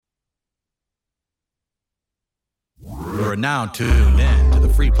are now tuned in to the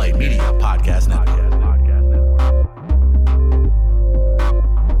Free Play Media Podcast Network.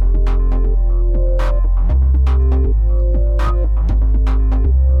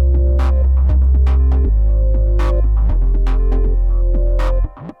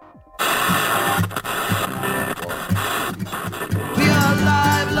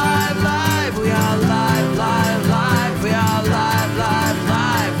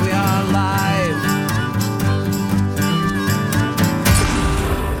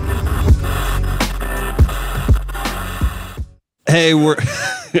 Hey,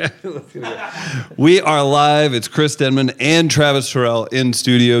 we are live. It's Chris Denman and Travis Terrell in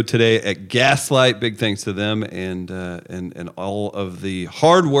studio today at Gaslight. Big thanks to them and all of the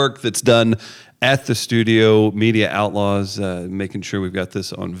hard work that's done at the studio. Media Outlaws, making sure we've got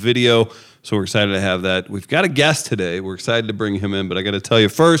this on video. So we're excited to have that. We've got a guest today. We're excited to bring him in, but I got to tell you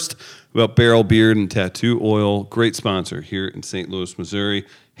first about Barrel Beard and Tattoo Oil. Great sponsor here in St. Louis, Missouri.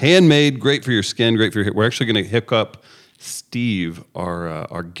 Handmade, great for your skin, great for your hair. We're actually going to hook up Steve,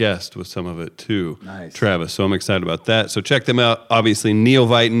 our guest, with some of it too. Nice. Travis. So I'm excited about that. So check them out. Obviously,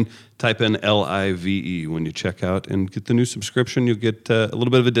 Neovitin. Type in LIVE when you check out and get the new subscription. You'll get a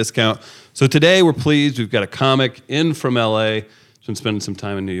little bit of a discount. So today we're pleased. We've got a comic in from LA. He's been spending some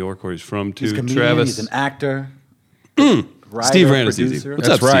time in New York, where he's from too. He's a comedian, Travis. He's an actor. Writer, Steve Rannazzisi. producer. What's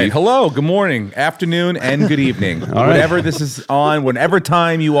That's up, right. Steve? Hello, good morning, afternoon, and good evening. Whatever this is on, whenever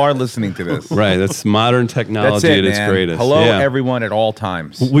time you are listening to this. Right. That's modern technology That's it, at its man. greatest. Hello, Yeah. everyone, at all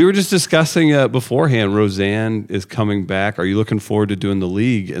times. We were just discussing beforehand, Roseanne is coming back. Are you looking forward to doing the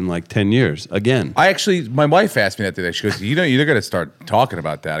League in like 10 years again? My wife asked me that today. She goes, you're going to start talking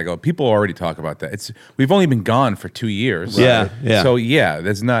about that. I go, people already talk about that. We've only been gone for 2 years. Yeah, yeah. So, yeah,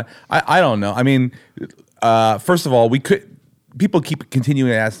 there's not, I don't know. I mean, first of all, people keep continuing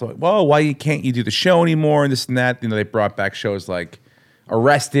to ask, like, well, why can't you do the show anymore and this and that? You know, they brought back shows like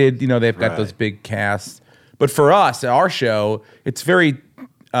Arrested. You know, they've got those big casts. But for us, our show, it's very,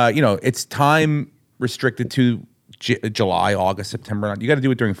 it's time restricted to July, August, September. You got to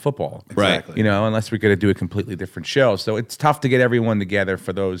do it during football. Exactly. You know, unless we're going to do a completely different show. So it's tough to get everyone together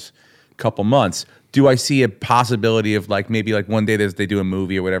for those couple months. Do I see a possibility of maybe one day they do a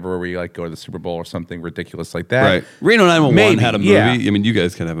movie or whatever where we go to the Super Bowl or something ridiculous like that? Right. Reno 911 Maybe, had a movie. yeah. I mean, you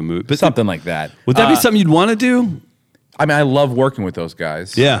guys could have a movie. But Something like that. would that be something you'd want to do? I mean, I love working with those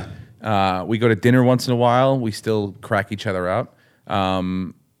guys. Yeah. We go to dinner once in a while. We still crack each other up. I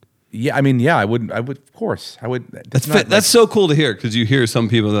would, of course. I would. That's so cool to hear, because you hear some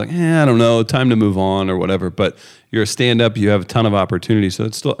people like, I don't know, time to move on or whatever. But you're a stand-up, you have a ton of opportunities.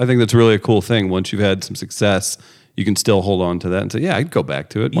 So I think that's really a cool thing. Once you've had some success, you can still hold on to that and say, yeah, I'd go back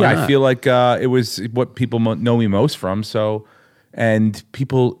to it. Why Yeah, not? I feel like it was what people know me most from. So, and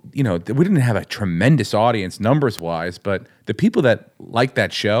people, we didn't have a tremendous audience numbers-wise, but the people that liked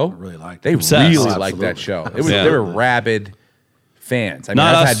that show, Really liked they it. Obsessed. really liked that show. Yeah. They were rabid fans. I mean,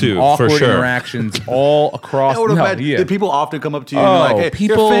 Not I've us had two, awkward for sure. interactions all across. I would imagine, did people often come up to you and be like, hey,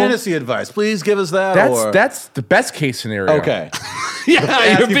 people- your fantasy advice, please give us that? That's the best case scenario. Okay. Yeah,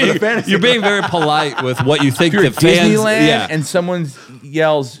 asking for the fantasy you're being very polite with what you think If you're the at fans. Disneyland Yeah. and someone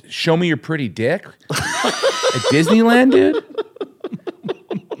yells, "Show me your pretty dick," at Disneyland, dude.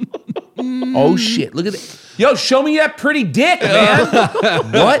 Oh shit! Look at it. Yo, show me that pretty dick, man.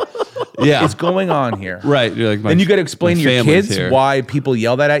 What Yeah. is going on here? Right. You're like, Then you got to explain to my your family's kids here. why people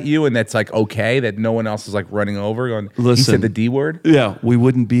yell that at you, and that's okay that no one else is running over going. He Listen. said the D word. Yeah, we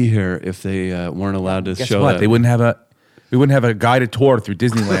wouldn't be here if they weren't allowed to Guess show what? that. They wouldn't have a. We wouldn't have a guided tour through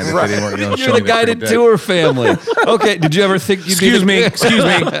Disneyland if they weren't. You're showing the that guided pretty dick. tour family. Okay, did you ever think you'd Excuse be me. the... Excuse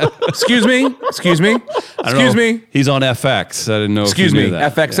me. Excuse me. Excuse me. I don't Excuse know. me. He's on FX. I didn't know Excuse if you me. knew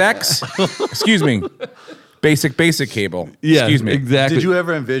that. FXX. Excuse me. Basic cable. Yeah, Excuse me. exactly. Did you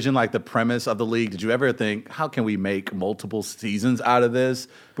ever envision the premise of the League? Did you ever think, how can we make multiple seasons out of this?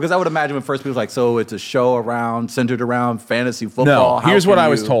 Because I would imagine when first people so it's a show centered around fantasy football. No, How here's can what I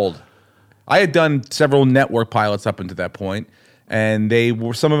was you- told. I had done several network pilots up until that point, and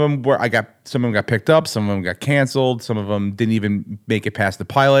some of them got picked up, some of them got canceled, some of them didn't even make it past the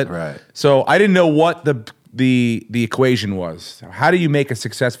pilot. Right. So I didn't know what the equation was. How do you make a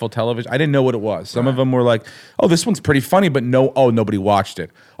successful television? I didn't know what it was. Some of them were like, "Oh, this one's pretty funny," but nobody watched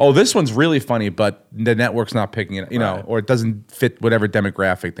it. "Oh, this one's really funny, but the network's not picking it, or it doesn't fit whatever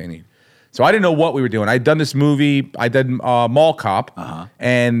demographic they need." So I didn't know what we were doing. I'd done this movie. I did Mall Cop,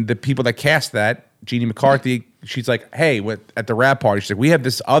 and the people that cast that, Jeannie McCarthy, she's like, "Hey, at the rap party, she's like, we have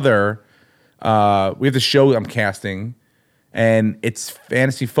this show I'm casting, and it's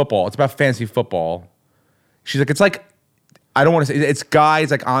fantasy football. It's about fantasy football." She's like, I don't want to say, it's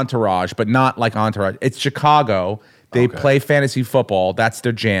guys like Entourage, but not like Entourage. It's Chicago. They play fantasy football. That's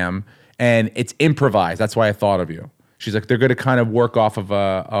their jam, and it's improvised. That's why I thought of you. She's like, they're going to kind of work off of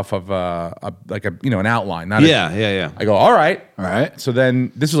an outline. Not Yeah. I go, all right. All right. So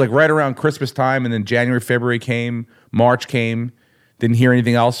then this was like right around Christmas time, and then January, February came, March came. Didn't hear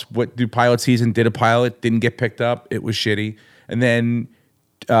anything else. What do pilot season? Did a pilot? Didn't get picked up. It was shitty. And then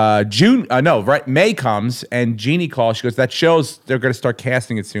May comes and Jeannie calls. She goes, that show's, they're going to start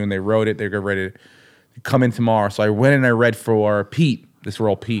casting it soon. They wrote it. They're ready to come in tomorrow. So I went and I read for Pete, this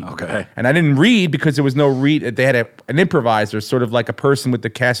role Pete. Okay. And I didn't read because there was no read. They had an improviser, sort of like a person with the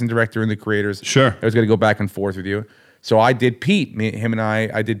casting director and the creators. Sure. I was going to go back and forth with you. So I did Pete. Him and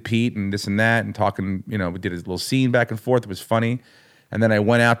I did Pete and this and that and talking, we did a little scene back and forth. It was funny. And then I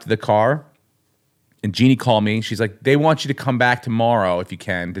went out to the car. And Jeannie called me. She's like, they want you to come back tomorrow if you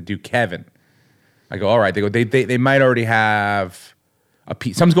can to do Kevin. I go, all right. They go, they might already have a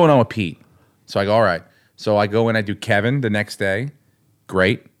Pete. Something's going on with Pete. So I go, all right. So I go and I do Kevin the next day.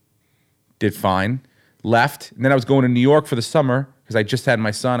 Great. Did fine. Left. And then I was going to New York for the summer because I just had my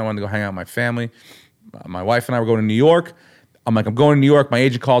son. I wanted to go hang out with my family. My wife and I were going to New York. I'm like, I'm going to New York. My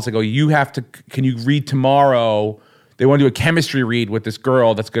agent calls. I go, can you read tomorrow? They want to do a chemistry read with this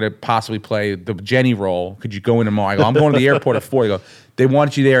girl that's going to possibly play the Jenny role. Could you go in tomorrow? I go, I'm going to the airport at 4. They go, they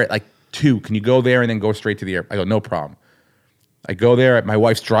want you there at like 2. Can you go there and then go straight to the airport? I go, no problem. I go there. My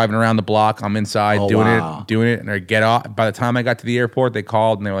wife's driving around the block. I'm inside doing it. And I get off. By the time I got to the airport, they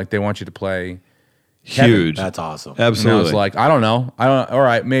called and they were like, they want you to play Kevin. Huge. That's awesome. Absolutely. And I was like, I don't know. All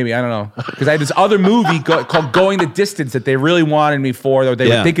right, maybe. I don't know. Because I had this other movie called Going the Distance that they really wanted me for. They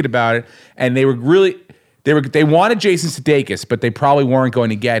were thinking about it. And they were really... They wanted Jason Sudeikis, but they probably weren't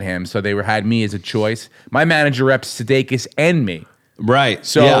going to get him, so they had me as a choice. My manager reps Sudeikis and me. Right.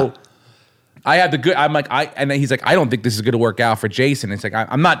 So I had the good. I'm like, and then he's like, I don't think this is going to work out for Jason. It's like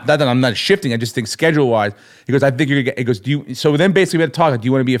I'm not shifting. I just think schedule wise. He goes, I think you're gonna get. He goes, do you? So then basically we had to talk. Do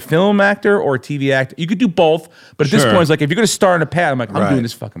you want to be a film actor or a TV actor? You could do both, but at this point, it's like if you're going to start on a path, I'm like, I'm doing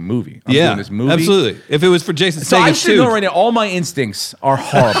this fucking movie. I'm doing this movie. Absolutely. If it was for Jason Sudeikis, so I should know right now. All my instincts are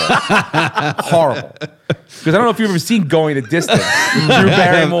horrible, horrible. Because I don't know if you've ever seen Going the Distance. Drew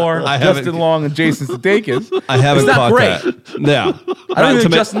Barrymore, Justin Long, and Jason Sudeikis. I haven't it's not caught great. that. Yeah. I don't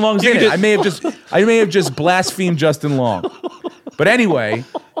think Justin Long's in it. I may have just blasphemed Justin Long. But anyway,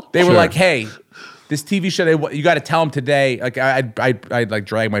 they were like, "Hey, this TV show, you got to tell them today." Like I'd like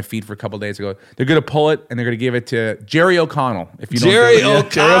drag my feet for a couple of days ago. They're gonna pull it and they're gonna give it to Jerry O'Connell. If you don't know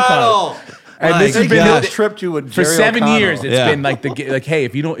Jerry O'Connell. And this has been tripped you with for Jerry 7 O'Connell. years. It's been like hey,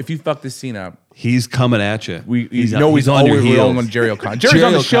 if you fuck this scene up. He's coming at you. He's on your heels. On Jerry O'Connell. Jerry's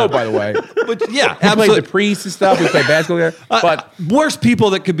on the show, by the way. But yeah, he played the priest and stuff. We played basketball there. But worst people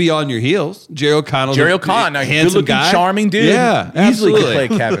that could be on your heels. Jerry O'Connell, handsome guy, charming dude. Yeah, easily absolutely. could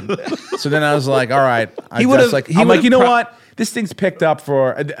play Kevin. So then I was like, all right. I'm would've like, you know what? This thing's picked up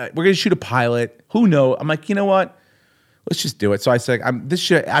for. We're gonna shoot a pilot. Who knows? I'm like, you know what? Let's just do it. So I said,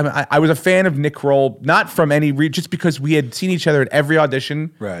 I was a fan of Nick Kroll, not from any just because we had seen each other at every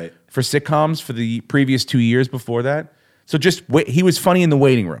audition for sitcoms for the previous 2 years before that. So just he was funny in the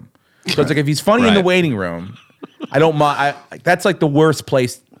waiting room. So it's like if he's funny in the waiting room, I don't mind. That's like the worst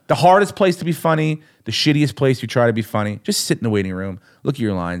place, the hardest place to be funny, the shittiest place you try to be funny. Just sit in the waiting room, look at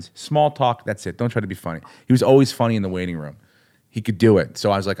your lines, small talk. That's it. Don't try to be funny. He was always funny in the waiting room. He could do it.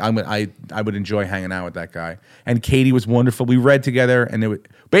 So I was like, I would enjoy hanging out with that guy. And Katie was wonderful. We read together, and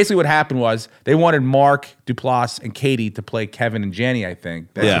basically what happened was they wanted Mark Duplass and Katie to play Kevin and Jenny, I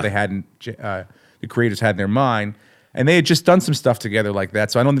think. That's what they had the creators had in their mind. And they had just done some stuff together like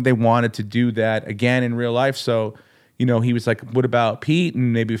that. So I don't think they wanted to do that again in real life. So, he was like, what about Pete?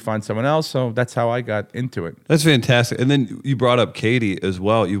 And maybe find someone else. So that's how I got into it. That's fantastic. And then you brought up Katie as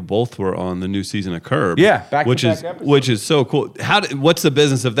well. You both were on the new season of Curb. Yeah, which is so cool. What's the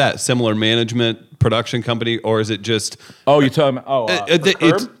business of that? Similar management, production company, or is it just? Oh, you're talking about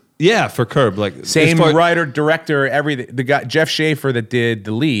Curb? Yeah, for Curb, like same writer, director, everything. The guy Jeff Schaffer that did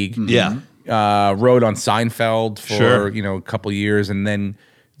The League, wrote on Seinfeld for a couple years, and then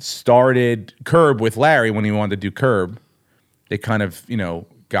started Curb with Larry when he wanted to do Curb. They kind of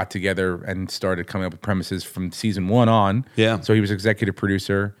got together and started coming up with premises from season 1 on. Yeah. So he was executive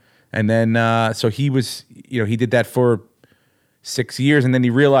producer, and then so he was he did that for 6 years, and then he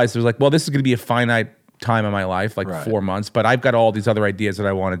realized it was like, well, this is going to be a finite time in my life, like 4 months, but I've got all these other ideas that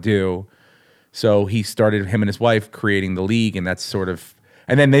I want to do. So he started, him and his wife, creating The League, and that's sort of,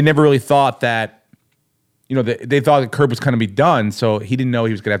 and then they never really thought that, they thought that Curb was going to be done, so he didn't know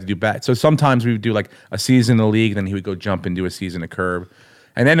he was going to have to do back. So sometimes we would do like a season of The League, then he would go jump and do a season of Curb.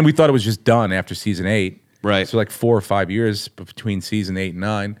 And then we thought it was just done after season 8. Right. So like 4 or 5 years between season 8 and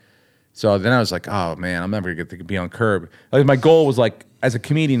 9. So then I was like, oh man, I'm never going to be on Curb. Like my goal was like, as a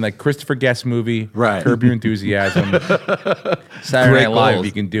comedian, like Christopher Guest movie, Right. Curb Your Enthusiasm, Saturday Great Night Live, goals. if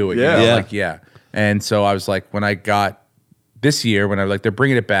you can do it. Yeah. You know? Yeah. Like, yeah. And so I was like, when I got this year, when I like, they're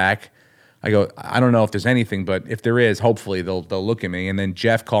bringing it back, I go, I don't know if there's anything, but if there is, hopefully they'll look at me. And then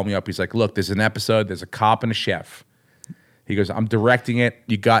Jeff called me up. He's like, look, there's an episode, there's a cop and a chef. He goes, I'm directing it.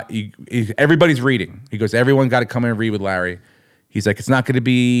 Everybody's reading. He goes, everyone got to come in and read with Larry. He's like, it's not going to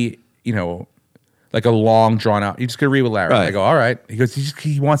be, like a long drawn out. You just got to read with Larry. Right. I go, all right. He goes,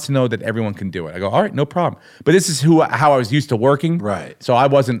 he wants to know that everyone can do it. I go, all right, no problem. But this is how I was used to working. Right. So I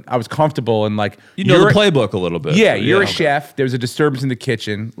was comfortable and like, You know the playbook a little bit. yeah, you're a chef. There's a disturbance in the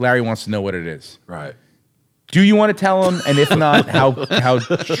kitchen. Larry wants to know what it is. Right. Do you want to tell him? And if not, how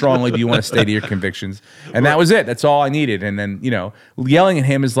strongly do you want to stay to your convictions? And that was it. That's all I needed. And then, yelling at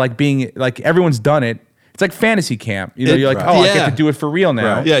him is like being like everyone's done it. It's like fantasy camp. You're like, Right. I Yeah. get to do it for real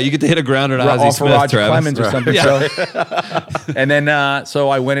now. Right. Yeah, you get to hit a grounder on Ozzie Off for Smith, Roger Travis. Clemens or something. Yeah. So, and then so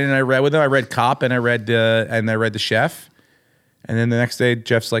I went in and I read with him. I read Cop and I read The Chef. And then the next day,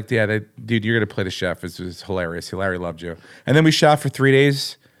 Jeff's like, "Yeah, dude, you're gonna play the chef. It's hilarious. Larry loved you." And then we shot for 3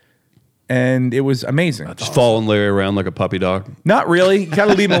 days, and it was amazing. Just following Larry around like a puppy dog. Not really. You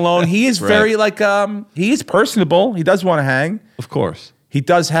gotta leave him alone. He is very like he is personable. He does want to hang. Of course. He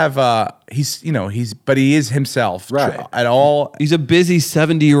does have but he is himself. Right. At all. He's a busy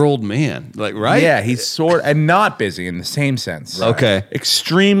 70-year-old man. Like, right? Yeah, he's sort and not busy in the same sense. Okay.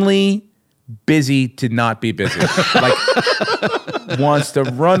 Extremely busy to not be busy. Like wants to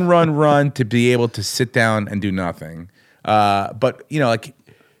run to be able to sit down and do nothing. But like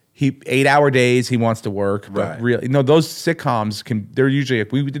he 8-hour days he wants to work, but Right. really those sitcoms they're usually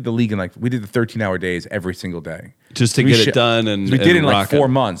we did the league in we did the 13-hour days every single day. Just to We get it shot- done and we did it in like rock it. 4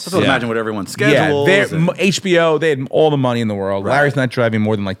 months. So imagine what everyone's schedule. Yeah, HBO, they had all the money in the world. Right. Larry's not driving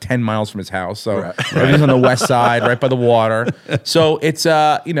more than like 10 miles from his house. So Right. everything's on the west side, right by the water. So it's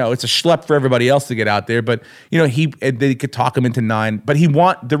it's a schlep for everybody else to get out there. But they could talk him into 9. But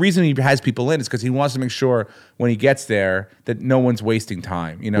the reason he has people in is because he wants to make sure when he gets there that no one's wasting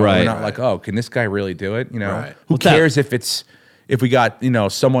time. Right. We're not like, oh, can this guy really do it? Right. Who Well, that- cares if we got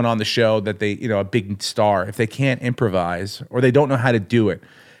someone on the show that they a big star, if they can't improvise or they don't know how to do it,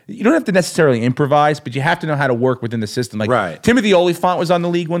 you don't have to necessarily improvise, but you have to know how to work within the system. Like Right. Timothy Olyphant was on the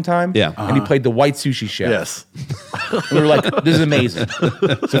league one time, Yeah. and he played the white sushi chef. Yes. And we were like, this is amazing.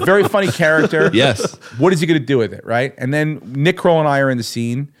 It's a very funny character. Yes. What is he going to do with it, right? And then Nick Kroll and I are in the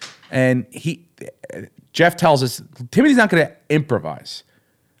scene, and Jeff tells us Timothy's not going to improvise.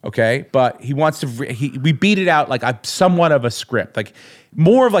 Okay, but he wants to. We beat it out like somewhat of a script, like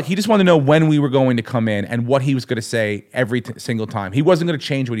more of like he just wanted to know when we were going to come in and what he was going to say every single time. He wasn't going to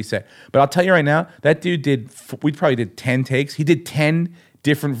change what he said. But I'll tell you right now, that dude we probably did 10 takes. He did 10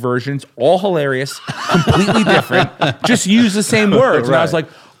 different versions, all hilarious, completely different. Just use the same words, and I was Right.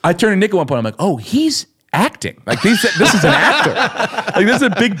 like, I turned to Nick at one point. I'm like, oh, he's acting. Like this is an actor. Like this is a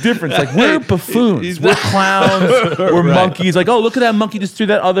big difference. Like we're buffoons, we're clowns, we're monkeys. Like, oh, look at that monkey just threw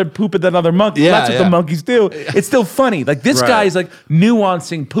that other poop at that other monkey. Yeah, That's what yeah. the monkeys do. It's still funny. Like this Right. guy is like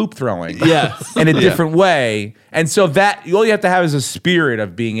nuancing poop throwing. Yes. In a Yeah. different way. And so that all you have to have is a spirit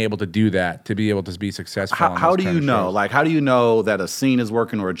of being able to do that to be able to be successful. How do you know? Like, how do you know that a scene is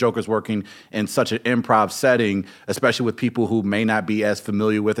working or a joke is working in such an improv setting, especially with people who may not be as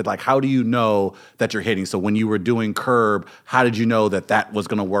familiar with it? Like, how do you know that you're hitting? So when you were doing Curb, how did you know that was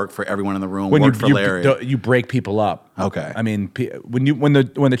going to work for everyone in the room? when work for Larry? you break people up. Okay. I mean, when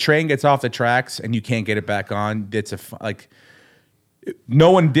the train gets off the tracks and you can't get it back on, it's like no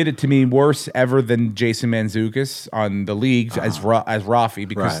one did it to me worse ever than Jason Mantzoukas on the league as Rafi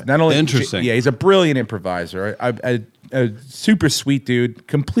because Right. not only Interesting. he's a brilliant improviser, a super sweet dude,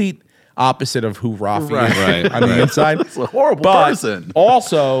 complete opposite of who Rafi Right. is Right. on the inside. He's a horrible but person.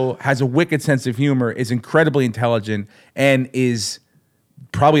 Also has a wicked sense of humor, is incredibly intelligent, and is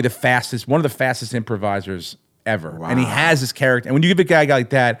probably one of the fastest improvisers ever. And he has this character. And when you give a guy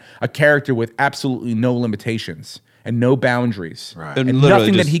like that a character with absolutely no limitations and no boundaries, Right. And and literally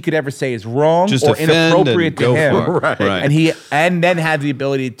nothing that just- he could ever say is wrong just or offend inappropriate and to go him. for it. Right. And then have the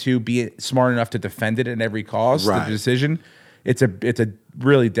ability to be smart enough to defend it in every cause, Right. the decision. It's a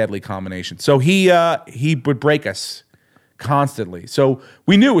really deadly combination. So he would break us constantly. So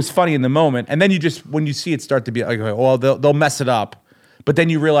we knew it was funny in the moment, and then when you see it start to be like, well, they'll mess it up. But then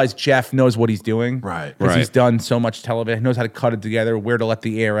you realize Jeff knows what he's doing. Right. Because he's Right. done so much television. He knows how to cut it together, where to let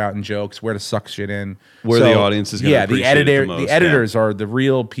the air out in jokes, where to suck shit in. Where the audience is gonna appreciate it the most, the editors are the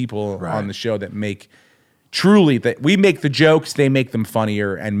real people Right. on the show that make truly that we make the jokes, they make them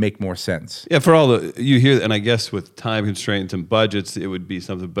funnier and make more sense. Yeah, for all you hear, and I guess with time constraints and budgets, it would be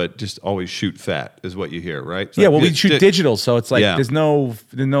something, but just always shoot fat is what you hear, right? It's Yeah, like, well, we just- shoot digital, so it's like Yeah. there's no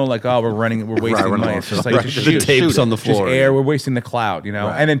like, oh, we're wasting money. It's just like just the shoot. tapes on the Just floor. air, we're wasting the cloud, you know,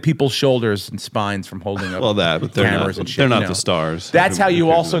 Right. and then people's shoulders and spines from holding up Well, but they're cameras not. and shit. They're not you know. the stars. That's how you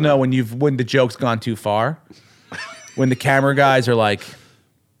Who cares also about know when the joke's gone too far. When the camera guys are like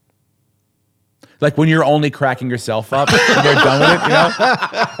when you're only cracking yourself up and they're done with it, you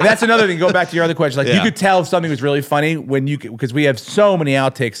know? And that's another thing. Go back to your other question. Like you Yeah. could tell if something was really funny because we have so many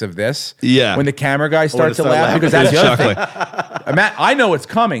outtakes of this. Yeah. When the camera guys start to start laugh, laughing. because that's the other thing. Chuckling. Matt, I know it's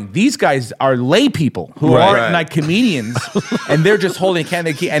coming. These guys are lay people who Right. aren't Right. like comedians, and they're just holding a can.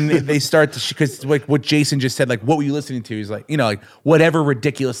 And they start to because like what Jason just said, like what were you listening to? He's like, you know, like whatever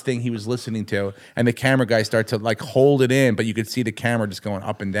ridiculous thing he was listening to, and the camera guys start to like hold it in, but you could see the camera just going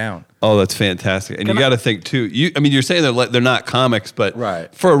up and down. Oh, that's fantastic. And you got to think too. You're saying they're not comics, but Right.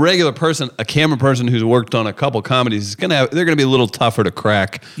 for a regular person, a camera person who's worked on a couple comedies, they're gonna be a little tougher to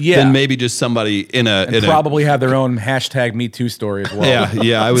crack Yeah. than maybe just somebody in a And probably have their own hashtag Me Too story as well.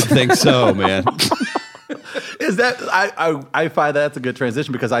 Yeah, I would think so, man. Is that I find that's a good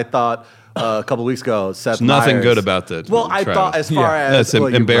transition because I thought a couple weeks ago Seth nothing Meyers, good about that, Well, I Travis. thought as far Yeah. as That's well,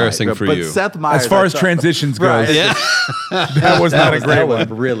 you're embarrassing right, for but you. Seth Meyers, As far I as thought- transitions goes, Right. Yeah, that was not a great that one. was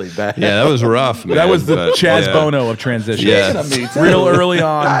really bad. yeah, that was rough, man. That was the but, Chaz yeah. Bono of transitions. Yeah. Speaking of me, Real early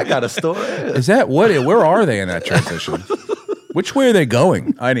on. I got a story. Is that what? Where are they in that transition? Which way are they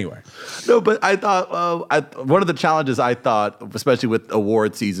going? Anyway, No, but I thought one of the challenges I thought, especially with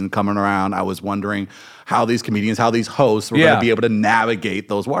award season coming around, I was wondering how these comedians, how these hosts were going Yeah. to be able to navigate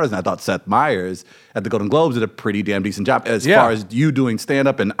those waters. And I thought Seth Meyers at the Golden Globes did a pretty damn decent job as Yeah. far as you doing stand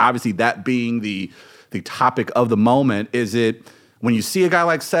up, and obviously that being the topic of the moment. Is it when you see a guy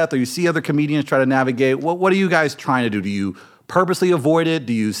like Seth or you see other comedians try to navigate? What are you guys trying to do? Do you purposely avoid it?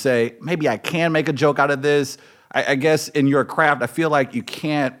 Do you say maybe I can make a joke out of this? I guess in your craft, I feel like you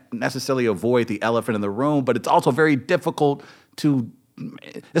can't necessarily avoid the elephant in the room, but it's also very difficult to,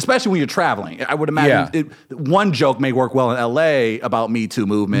 especially when you're traveling. I would imagine one joke may work well in LA about Me Too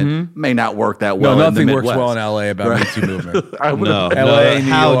movement, may not work that well. no, in the nothing works Midwest. well in LA about Me Too movement. I would No, LA,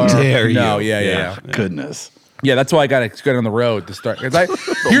 New how York. dare you? No, yeah. Goodness. Yeah, that's why I got to get on the road to start. 'Cause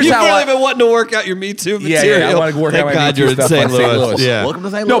here's You've how really I, been wanting to work out your Me Too Yeah, material. I want to work Thank out my God Me Too you're in stuff St. on St. Louis. Yeah. Welcome to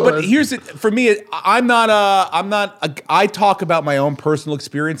St. No, Louis. but here's it for me. I talk about my own personal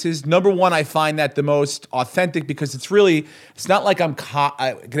experiences. Number one, I find that the most authentic because it's not like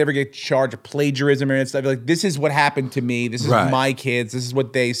I could ever get charged of plagiarism or stuff. Like this is what happened to me. This is Right. my kids. This is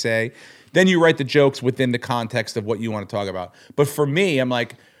what they say. Then you write the jokes within the context of what you want to talk about. But for me, I'm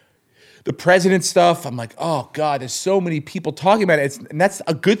like, the president stuff, I'm like, oh God, there's so many people talking about it. And that's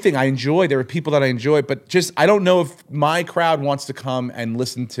a good thing. I enjoy. There are people that I enjoy, but just I don't know if my crowd wants to come and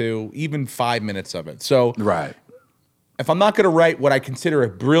listen to even 5 minutes of it. So Right. if I'm not going to write what I consider a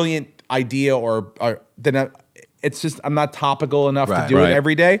brilliant idea, then it's just I'm not topical enough to Right. do Right. it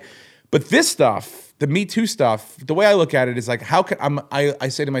every day. But this stuff, the Me Too stuff, the way I look at it is like, how can I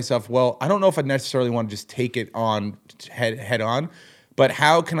say to myself, well, I don't know if I necessarily want to just take it on head on. But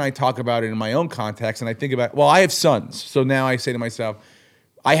how can I talk about it in my own context? And I think about, well, I have sons. So now I say to myself,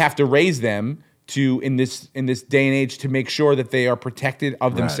 I have to raise them to in this day and age to make sure that they are protected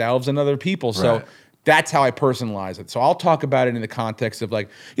of themselves and other people. So Right. that's how I personalize it. So I'll talk about it in the context of like,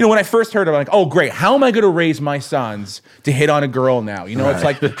 when I first heard it, I'm like, oh, great. How am I going to raise my sons to hit on a girl now? It's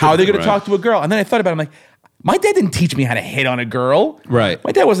like, how are they going to talk to a girl? And then I thought about it. I'm like, my dad didn't teach me how to hit on a girl. Right.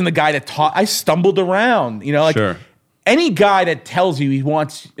 My dad wasn't the guy that taught. I stumbled around, Sure. Any guy that tells you he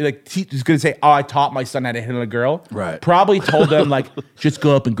wants, he's going to say, oh, I taught my son how to hit on a girl. Right. Probably told them, like, just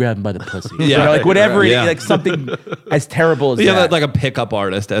go up and grab him by the pussy. Yeah. Whatever, Yeah. like something as terrible as Yeah, that. like a pickup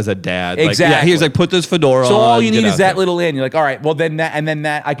artist as a dad. Like, Exactly. yeah, he's like, put this fedora on. So all you get need is out that there. little in. You're like, all right, well then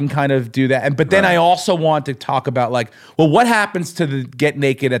that I can kind of do that. But then I also want to talk about like, well, what happens to the get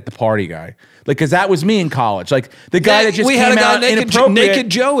naked at the party guy? Like, because that was me in college. Like the guy that just we came had a guy out naked, inappropriate. naked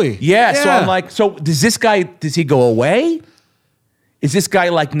Joey. Yeah. So I'm like, so does he go away? Is this guy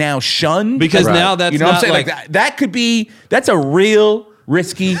like now shunned? Because now that's what I'm not saying? like- That's a real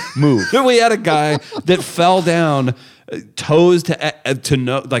risky move. we had a guy that fell down toes to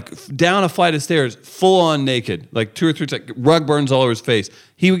no, like down a flight of stairs, full on naked, like 2 or 3 times, rug burns all over his face.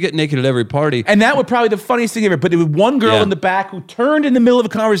 He would get naked at every party. And that would probably be the funniest thing ever. But there was one girl in the back who turned in the middle of a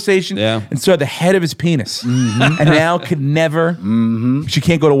conversation and saw the head of his penis, and now could never. She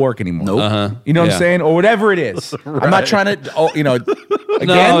can't go to work anymore. Nope. You know what I'm saying, or whatever it is. I'm not trying to.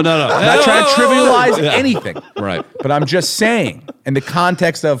 Again, No. I'm not trying to trivialize anything. Right. But I'm just saying, in the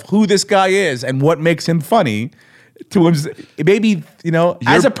context of who this guy is and what makes him funny, to him, maybe,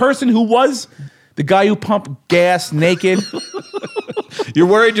 as a person who was the guy who pumped gas naked. You're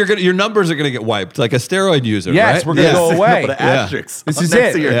worried your numbers are going to get wiped, like a steroid user, Yes, right? we're going to go away. The asterisks. This is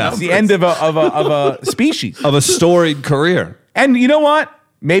next it. to your It's the numbers. end of a species. Of a storied career. And you know what?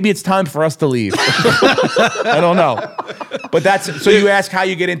 Maybe it's time for us to leave. I don't know. But so you ask how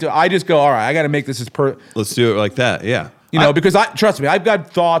you get into it. I just go, all right, I got to make this as Let's do it like that, yeah. because trust me, I've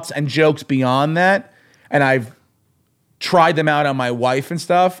got thoughts and jokes beyond that, and I've tried them out on my wife and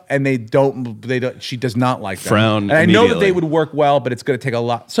stuff, and they don't. She does not like them. Frown And I know that immediately. they would work well, but it's going to take a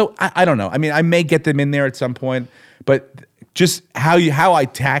lot. So I don't know. I mean, I may get them in there at some point, but just how I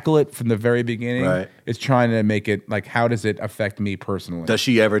tackle it from the very beginning Right. is trying to make it like, how does it affect me personally? Does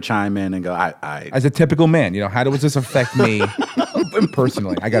she ever chime in and go, As a typical man, how does this affect me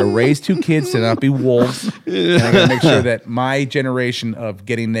personally? I got to raise 2 kids to not be wolves, and I got to make sure that my generation of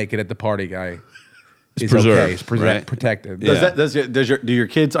getting naked at the party guy is preserved, okay, is right? protected. do your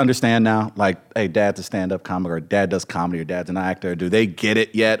kids understand now? Like, hey, dad's a stand-up comic, or dad does comedy, or dad's an actor. Do they get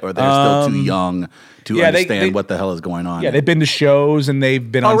it yet, or they're still too young to understand what the hell is going on? Yeah, they've been to shows and they've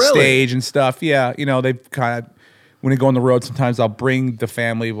been on really? stage and stuff. Yeah, they've kind of, when they go on the road, sometimes I'll bring the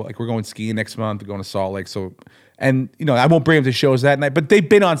family. Like, we're going skiing next month, we're going to Salt Lake. So, and I won't bring them to shows that night, but they've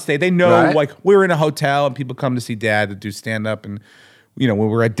been on stage. They know, Right. like, we're in a hotel and people come to see dad to do stand-up, and when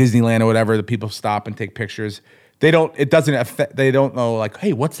we're at Disneyland or whatever, the people stop and take pictures. They don't know, like,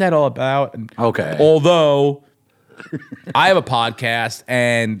 hey, what's that all about? And Okay. Although I have a podcast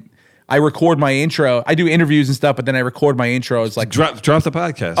and I record my intro. I do interviews and stuff, but then I record my intros like Drop the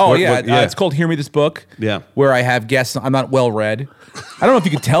podcast. Oh, it's called Hear Me This Book. Yeah. Where I have guests. I'm not well-read. I don't know if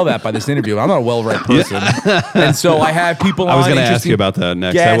you could tell that by this interview. I'm not a well-read person. And so I have people I was on. gonna ask interesting you about that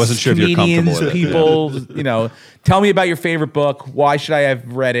next. I guests, wasn't sure if you're comfortable with it. people, tell me about your favorite book. Why should I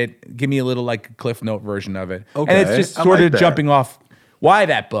have read it? Give me a little like Cliff Note version of it. Okay. And it's just I sort like of that. jumping off. Why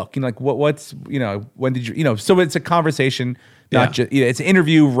that book? Like what's, when did you, so it's a conversation, not just, it's an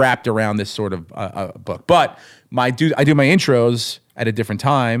interview wrapped around this sort of book. But I do my intros at a different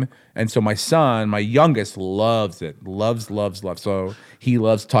time. And so my son, my youngest, loves it. Loves. So he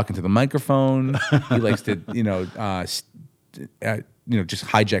loves talking to the microphone. He likes to, just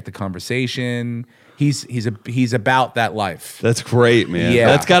hijack the conversation. He's about that life. That's great, man. Yeah.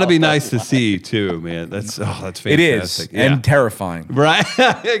 That's got to be nice to see too, man. That's fantastic. It is, and terrifying. Right?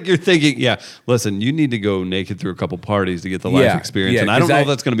 You're thinking, listen, you need to go naked through a couple parties to get the life experience. And I don't know if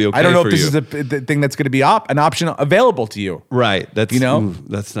that's going to be okay for you. I don't know if this is the thing that's going to be an option available to you. Right. That's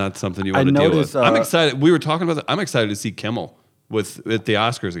that's not something you want to deal with. I'm excited. We were talking about that. I'm excited to see Kimmel at the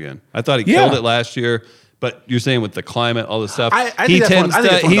Oscars again. I thought he killed it last year. But you're saying with the climate, all this stuff, I think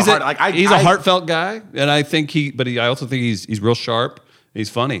he's a heartfelt guy, and I think I also think he's real sharp. He's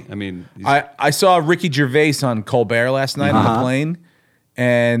funny. I mean, I saw Ricky Gervais on Colbert last night on the plane,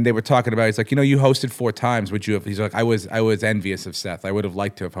 and they were talking about. He's like, you hosted 4 times. Would you have? He's like, I was envious of Seth. I would have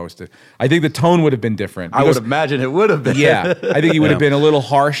liked to have hosted. I think the tone would have been different. I would imagine it would have been. Yeah, I think he would have been a little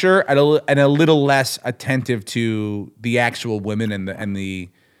harsher and a little less attentive to the actual women and the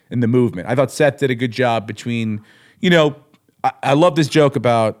movement. I thought Seth did a good job between, I love this joke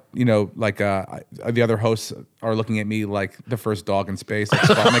about, the other hosts are looking at me like the first dog in space. Like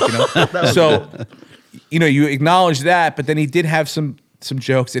Sputnik, So, you acknowledge that, but then he did have some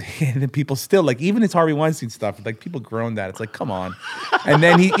jokes that people still like, even his Harvey Weinstein stuff, like people groaned at. It's like, come on. And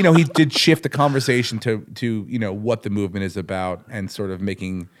then he did shift the conversation to what the movement is about and sort of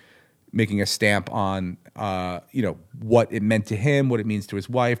making a stamp on, what it meant to him, what it means to his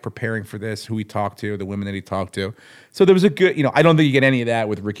wife, preparing for this, who he talked to, the women that he talked to. So there was a good, I don't think you get any of that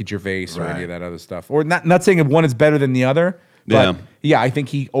with Ricky Gervais or any of that other stuff. Or not saying if one is better than the other, but I think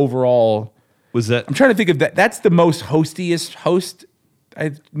he overall was that. I'm trying to think of that. That's the most hostiest host. Or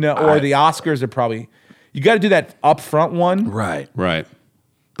the Oscars are probably. You got to do that upfront one, Right.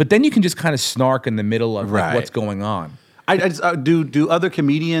 but then you can just kind of snark in the middle of like, what's going on. I just, do other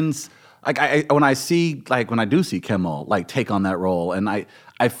comedians when I do see Kimmel like take on that role, and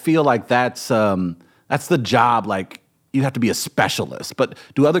I feel like that's the job, like you have to be a specialist. But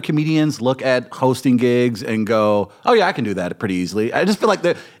do other comedians look at hosting gigs and go, "Oh yeah, I can do that pretty easily"? I just feel like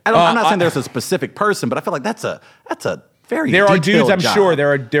I'm not saying there's a specific person, but I feel like that's a very There are dudes, detailed I'm job. sure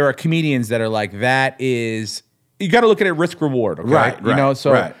there are comedians that are like, that is, you got to look at it risk reward, okay? Right, You know, right,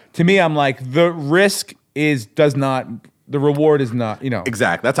 so right. to me, I'm like, the risk does not, the reward is not, you know.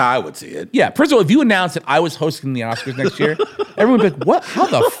 Exactly. That's how I would see it. Yeah, first of all, if you announce that I was hosting the Oscars next year, everyone would be like, what? How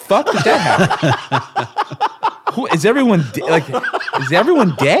the fuck did that happen? Is everyone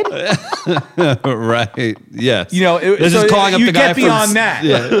dead? Right. Yes. You know, this so is calling up you the guy get beyond that.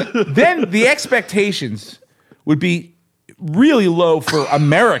 Yeah. Then the expectations would be really low for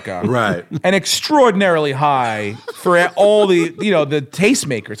America, Right. and extraordinarily high for all the the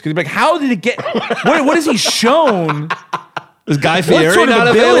tastemakers. Because like, how did it get? What has he shown? Is Guy What Fieri sort of not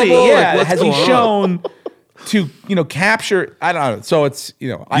ability? available? Yeah, Like, what's has he going on? shown to capture? I don't know. So it's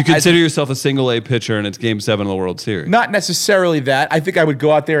You consider yourself a single A pitcher, and it's Game 7 of the World Series. not necessarily that. I think I would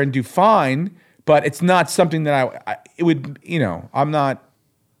go out there and do fine, but it's not something that it would. I'm not.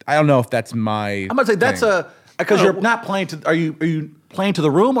 I don't know if that's my. I'm gonna say that's thing. because you're not playing to. Are you playing to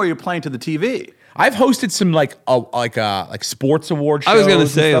the room or are you playing to the TV? I've hosted some like sports award shows. I was gonna and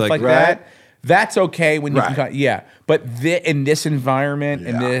say, stuff like, like right? that. That's okay when you Right. can, but in this environment,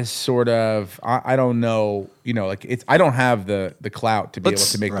 in Yeah. this sort of, I don't know, I don't have the clout to be able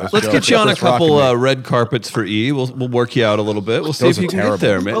to make those. Let's jokes. get you on a Chris Rock couple and me. red carpets for E. We'll work you out a little bit. We'll see Those if you are can terrible. get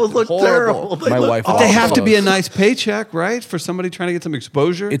there, man. Those look Horrible. terrible. My look wife But loves they have to be a those. nice paycheck, right? For somebody trying to get some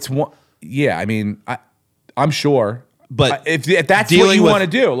exposure. It's one. Yeah, I mean, I'm sure. But if that's what dealing you with want to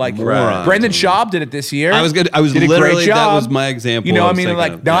do, like morons. Brendan Schaub did it this year. I was did a literally- great that job. was my example I I was mean, thinking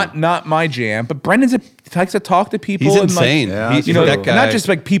like of, not my jam, but Brendan's likes to talk to people. He's and insane. Like, Yeah, He- you know, that guy. not just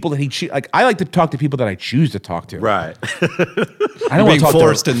like people that he like. I like to talk to people that I choose to talk to. Right. I don't being want to talk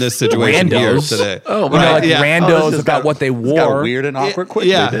forced to in this situation here randos. today. Oh, You know, like yeah. randos this about got- what they this got wore. weird and awkward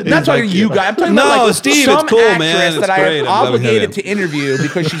quickly. yeah. didn't it? Not talking Like, to you guys. I'm talking No, about like Steve, it's some cool, actress man. It's that I great. am I'm glad we had obligated him. to interview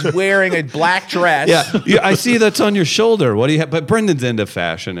because she's wearing a black dress. Yeah, I see that's on your shoulder. What do you have? But Brendan's into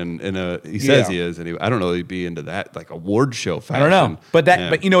fashion, and he says Yeah. he is. And I don't know, he'd be into that, like award show fashion. I don't know, but Yeah.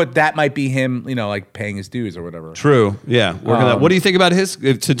 but you know what? That might be him. Like paying his dues or whatever. True. Yeah. Working that. What do you think about his?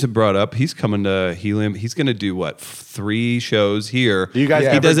 Since it brought up, he's coming to Helium. He's going to do what? 3 shows here. Do you guys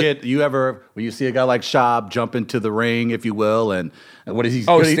Yeah. ever doesn't- get? You ever when you see a guy like Schaub jump into the ring, if you will, and what is he?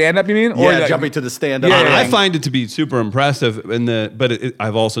 Oh, what he- stand up, you mean? Yeah, like- jumping to the stand up. Yeah, I yeah. find it to be super impressive, but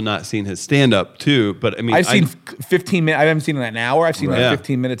I've also not seen his stand up too. But I mean, I've seen 15 minutes. I haven't seen it in an hour. I've seen like Yeah.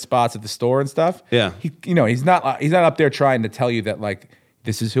 15-minute spots at the store and stuff. Yeah. He's not up there trying to tell you that like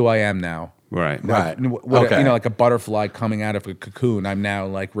this is who I am now. right. Right. Okay. Like a butterfly coming out of a cocoon. I'm now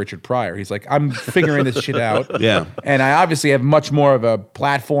like Richard Pryor. He's like, I'm figuring this shit out. Yeah. And I obviously have much more of a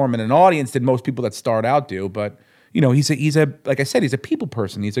platform and an audience than most people that start out do. But he's a like I said, he's a people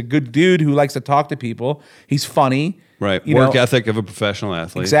person. He's a good dude who likes to talk to people. He's funny. Right. You Work know? ethic of a professional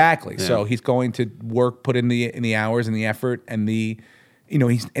athlete. Exactly. Yeah. So he's going to put in the hours and the effort and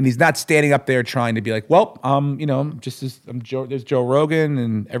he's not standing up there trying to be like, well, there's Joe Rogan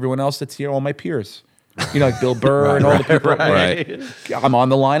and everyone else that's here, all my peers. Like Bill Burr and all the people. Right. I'm on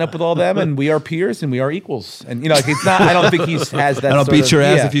the lineup with all them, and we are peers and we are equals. And like it's not. I don't think he has that. I don't sort beat of- your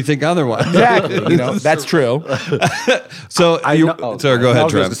ass yeah. if you think otherwise. Exactly. That's true. So I know. sorry, go I ahead, was just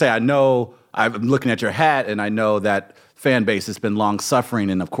Trev. gonna say, I know. I'm looking at your hat, and I know that fan base has been long suffering.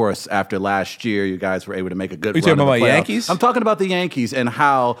 And of course, after last year, you guys were able to make a good. you run talking of the about playoffs. Yankees? I'm talking about the Yankees and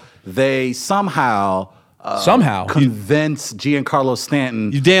how they somehow convince Giancarlo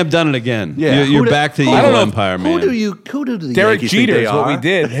Stanton. You damn done it again. Yeah. You're Who do- back to who- the I evil don't know. empire, man. Who do the Derek Yankees Jeter think is they what we are?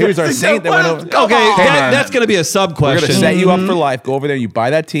 did. He was our saint that went over. Okay, Hey, man. that's going to be a sub We're question. gonna set you up for life. Go over there, you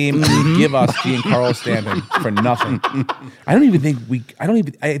buy that team, and you give us Giancarlo Stanton for nothing. I think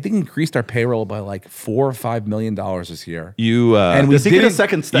we increased our payroll by like $4 or $5 million this year. You And we Does he get a didn't-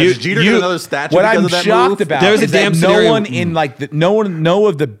 second statue? Does Jeter get another statue What because I'm of that shocked move? about There's a is that damn no scenario- one in like no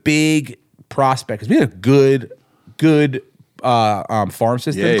of the big prospects. We had a good farm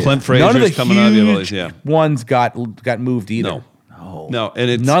system. Yeah, yeah. Clint None of the Frazier's coming out of the other huge place, yeah. ones got moved either. No, and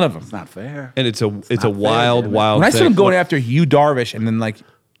it's None of them. It's not fair. And it's a not wild, fair, wild. When I saw thing. them going after Hugh Darvish, and then like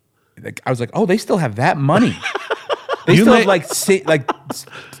I was like, oh, they still have that money. They You still may-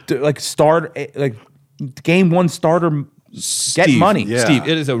 have start game one starter get Steve, money. Yeah. Steve,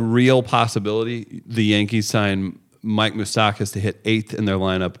 it is a real possibility the Yankees sign Mike Moustakas to hit 8th in their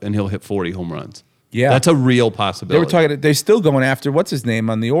lineup, and he'll hit 40 home runs. Yeah. That's a real They possibility. were talking. They're still going after what's his name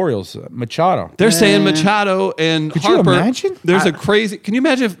on the Orioles, Machado. They're saying Machado and Could you Harper. imagine? There's a crazy. Can you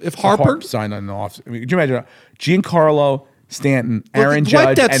imagine if Harper? Harper signed on and off. I mean, could you imagine Giancarlo, Stanton, Aaron Judge,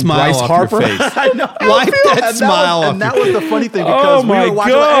 Wipe that and smile Bryce off Harper. your face. I know. Wipe that And smile off and that your was the funny thing because Oh, my we were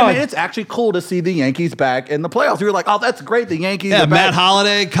watching. God. I mean, it's actually cool to see the Yankees back in the playoffs. We were like, "Oh, that's great! The Yankees." Yeah, are Matt back.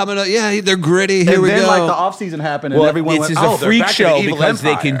 Holliday coming up. Yeah, they're gritty. Here And we then go. like the offseason happened, and Well, everyone this went, is "Oh, a they're freak back in the show evil because they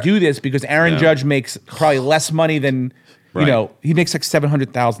empire." can do this because Aaron Judge makes probably less money than Right. he makes like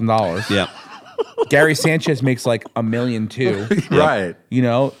 $700,000. yeah. Gary Sanchez makes like $1 million too. Right.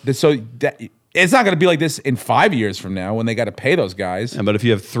 It's not going to be like this in 5 years from now when they got to pay those guys. But if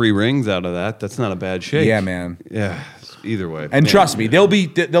you have 3 rings out of that, that's not a bad shake. Yeah, man. Yeah. Either way. And Man. trust me, they'll be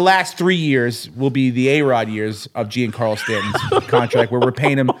the last 3 years will be the A-Rod years of Giancarlo Stanton's contract, where we're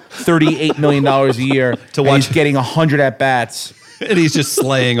paying him $38 million a year To and watch- he's getting 100 at bats. And he's just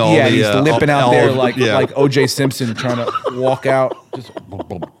slaying all Yeah, the he's limping out all there of- like yeah. O.J. Simpson trying to walk out, just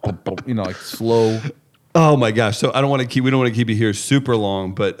like slow. Oh my gosh! So we don't want to keep you here super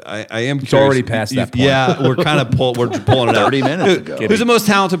long, but I am. It's already past that point. Yeah, we're kind of pulling it out. 30 minutes ago. Who's the most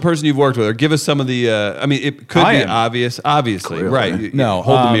talented person you've worked with? Or give us some of the. It could I be am. obvious. Obviously, Clearly. right? You No,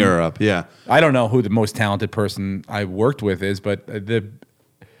 hold the mirror up. Yeah. I don't know who the most talented person I worked with is, but the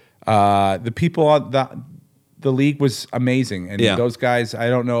people on the league was amazing, and Yeah. those guys. I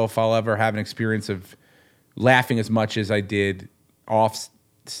don't know if I'll ever have an experience of laughing as much as I did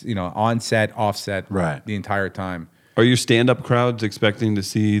on set, offset, Right. the entire time. Are your stand-up crowds expecting to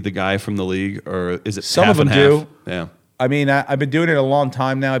see the guy from the league, or is it Some half of them and half? do. Yeah. I mean, I've been doing it a long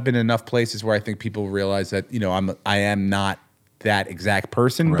time now. I've been in enough places where I think people realize that I am not that exact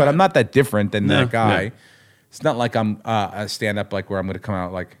person, but Right. I'm not that different than No, that guy. no. It's not like I'm a stand up like where I'm going to come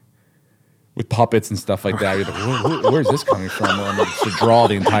out like with puppets and stuff like that. You're like, where's this coming from? Well, I'm going to draw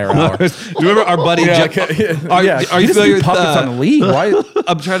the entire hour. Do you remember our buddy? Yeah, Are you he familiar doesn't do with puppets on the league? Why?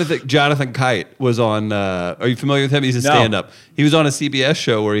 I'm trying to think. Jonathan Kite was on. Are you familiar with him? He's a No. stand-up. He was on a CBS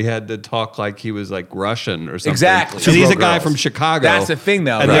show where he had to talk like he was like Russian or something. Exactly. Because he's a Girls. guy from Chicago. That's the thing,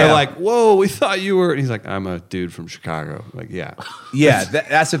 though. And Right. they're like, "Whoa, we thought you were." And he's like, "I'm a dude from Chicago." Like, yeah. Yeah,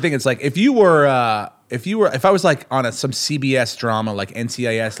 that's the thing. It's like if I was like on some CBS drama like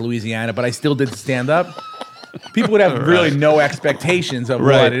NCIS Louisiana, but I still did stand up, people would have really no expectations of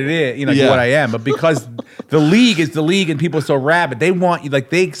Right. what it is, Yeah. what I am. But because the league is the league and people are so rabid, they want you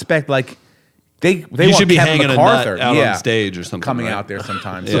they expect like they You want should be Kevin hanging McArthur a nut out on stage or something. coming right? out there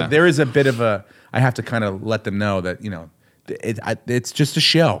sometimes. Yeah. So there is a bit of a. I have to kind of let them know that it's just a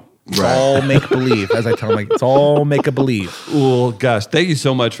show. It's all make believe, as I tell them. Like, it's all make a believe. Well, gosh, thank you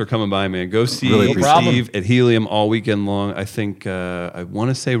so much for coming by, man. Go see Really appreciate Steve at Helium all weekend long. I think I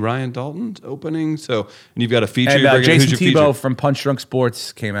want to say Ryan Dalton's opening. So, and you've got a feature. And you're bringing. Jason Who's your Tebow feature? from Punch Drunk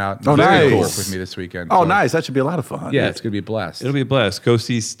Sports came out. Oh, Very nice. cool with me this weekend. Oh, So, nice. That should be a lot of fun. Yeah, it's gonna be a blast. It'll be a blast. Go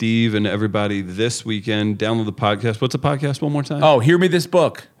see Steve and everybody this weekend. Download the podcast. What's the podcast one more time? Oh, Hear Me This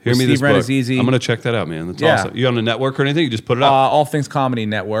Book. Hear with Me Steve This Book. Renazizi. I'm going to check that out, man. That's Yeah. awesome. You on a network or anything? You just put it up? All Things Comedy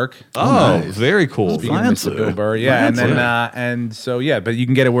Network. oh, nice. very cool. Speaking of Mr. Bill Burr, yeah, and then and so yeah, but you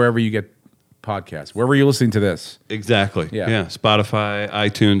can get it wherever you get podcasts, wherever you're listening to this. Exactly. Yeah. Yeah. Spotify,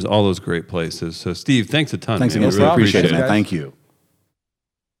 iTunes, all those great places. So, Steve, thanks a ton. Thanks man. again. I really Appreciate it, appreciate man. it. Thank you.